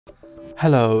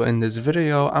Hello, in this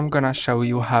video I'm gonna show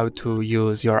you how to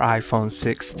use your iPhone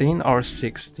 16 or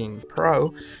 16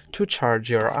 Pro to charge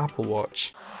your Apple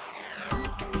Watch.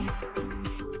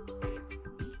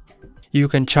 You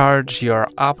can charge your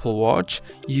Apple Watch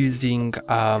using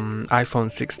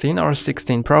iPhone 16 or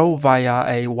 16 Pro via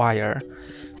a wire.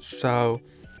 So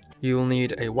you'll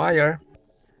need a wire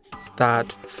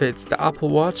that fits the Apple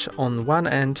Watch on one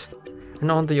end, and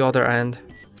on the other end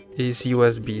is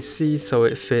USB-C, so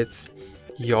it fits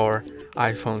your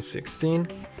iPhone 16.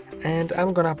 And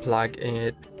I'm gonna plug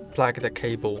the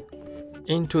cable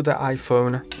into the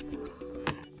iPhone,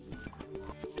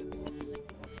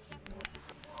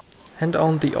 and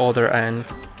on the other end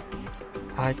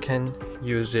I can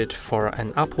use it for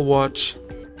an Apple Watch,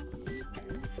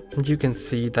 and you can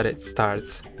see that it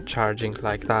starts charging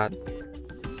like that,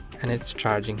 and it's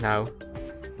charging now.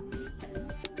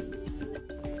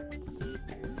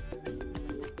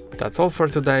 That's all for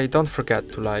today. Don't forget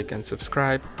to like and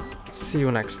subscribe. See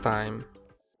you next time.